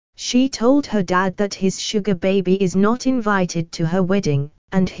She told her dad that his sugar baby is not invited to her wedding,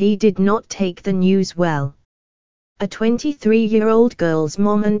 and he did not take the news well. A 23-year-old girl's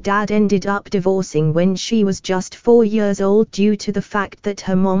mom and dad ended up divorcing when she was just 4 years old due to the fact that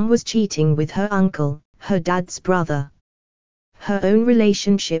her mom was cheating with her uncle, her dad's brother. Her own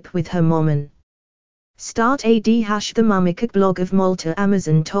relationship with her mom. Start ad # the Mummicook blog of Malta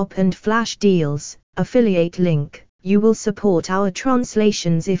Amazon top and flash deals, affiliate link. You will support our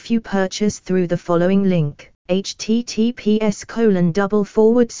translations if you purchase through the following link,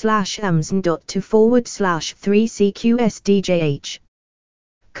 https://amazon.to/3cqsdjh.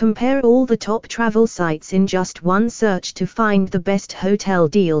 Compare all the top travel sites in just one search to find the best hotel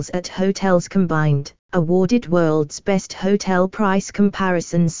deals at Hotels Combined, awarded world's best hotel price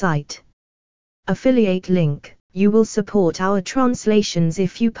comparison site. Affiliate link. You will support our translations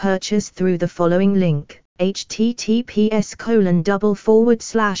if you purchase through the following link,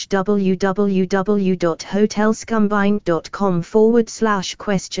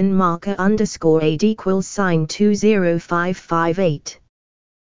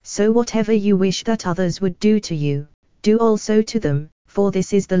 So whatever you wish that others would do to you, do also to them, for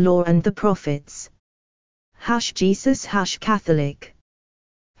this is the law and the prophets. #Jesus #Catholic.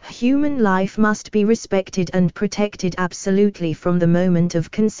 Human life must be respected and protected absolutely from the moment of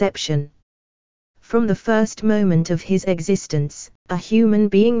conception. From the first moment of his existence, a human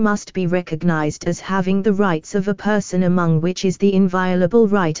being must be recognized as having the rights of a person, among which is the inviolable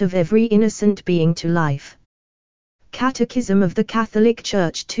right of every innocent being to life. Catechism of the Catholic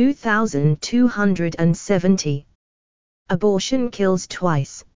Church 2270. Abortion kills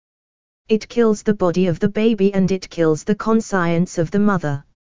twice. It kills the body of the baby and it kills the conscience of the mother.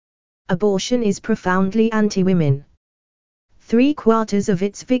 Abortion is profoundly anti-women. 3/4 of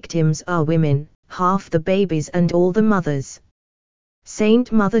its victims are women, half the babies and all the mothers.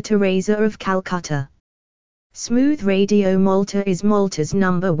 Saint Mother Teresa of Calcutta. Smooth Radio Malta is Malta's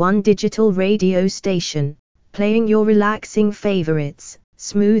 #1 digital radio station, playing your relaxing favorites.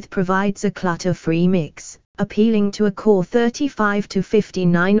 Smooth provides a clutter-free mix, appealing to a core 35 to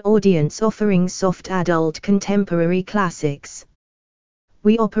 59 audience, offering soft adult contemporary classics.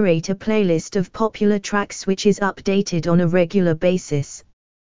 We operate a playlist of popular tracks which is updated on a regular basis.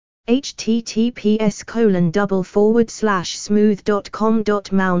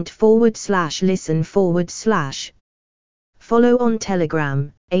 https://smooth.com.mount/listen/. Follow on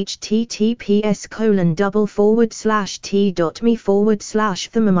Telegram,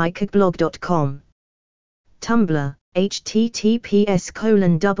 https://t.me/themummicookblog.com. Tumblr,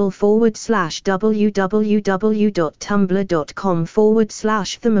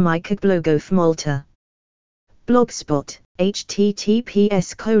 https://www.tumblr.com/themummicookblog of Blogspot,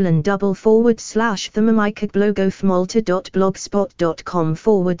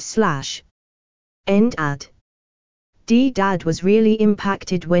 https://themummicookblogofmalta.blogspot.com/. End ad. Dad was really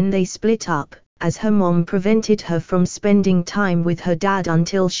impacted when they split up, as her mom prevented her from spending time with her dad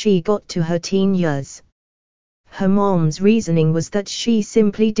until she got to her teen years. Her mom's reasoning was that she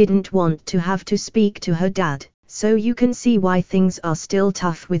simply didn't want to have to speak to her dad, so you can see why things are still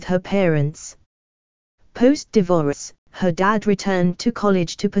tough with her parents. Post-divorce, her dad returned to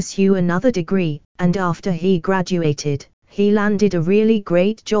college to pursue another degree, and after he graduated, he landed a really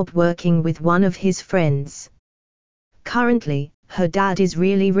great job working with one of his friends. Currently, her dad is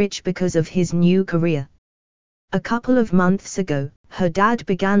really rich because of his new career. A couple of months ago, her dad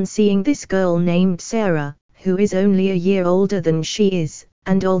began seeing this girl named Sarah, who is only a year older than she is,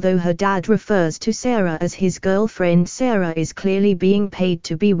 and although her dad refers to Sarah as his girlfriend, Sarah is clearly being paid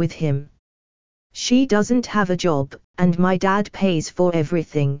to be with him. She doesn't have a job, and my dad pays for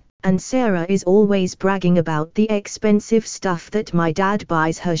everything, and Sarah is always bragging about the expensive stuff that my dad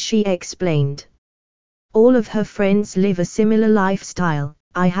buys her, she explained. All of her friends live a similar lifestyle,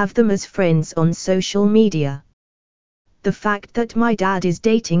 I have them as friends on social media. The fact that my dad is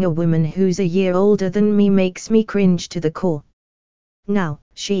dating a woman who's a year older than me makes me cringe to the core. Now,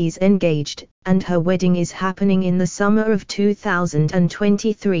 she's engaged, and her wedding is happening in the summer of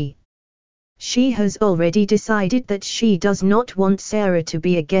 2023. She has already decided that she does not want Sarah to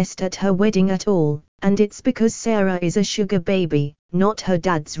be a guest at her wedding at all, and it's because Sarah is a sugar baby, not her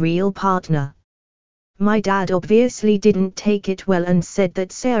dad's real partner. My dad obviously didn't take it well and said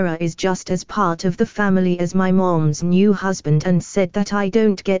that Sarah is just as part of the family as my mom's new husband, and said that I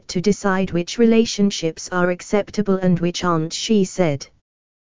don't get to decide which relationships are acceptable and which aren't, she said.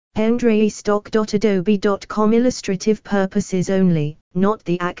 andreistock.adobe.com illustrative purposes only, not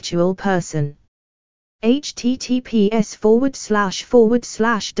the actual person.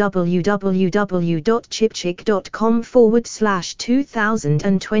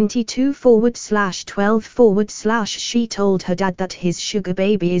 She told her dad that his sugar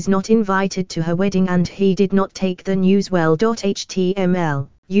baby is not invited to her wedding and he did not take the news well. HTML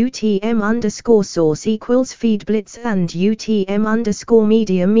UTM_source equals feedblitz and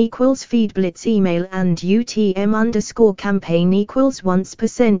UTM_medium equals feedblitz email and UTM_campaign equals once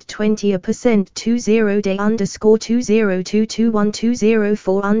percent 20%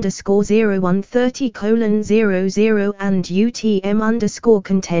 20day_20221204_0130:00 and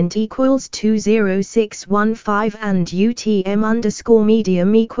UTM_content equals 20615 and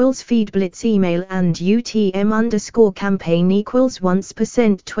UTM_medium equals feedblitz email and UTM_campaign equals once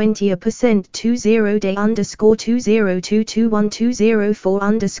percent 20%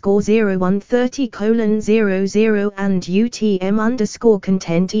 20day_20221204_0130:00 and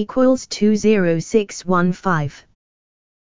UTM_content equals 20615.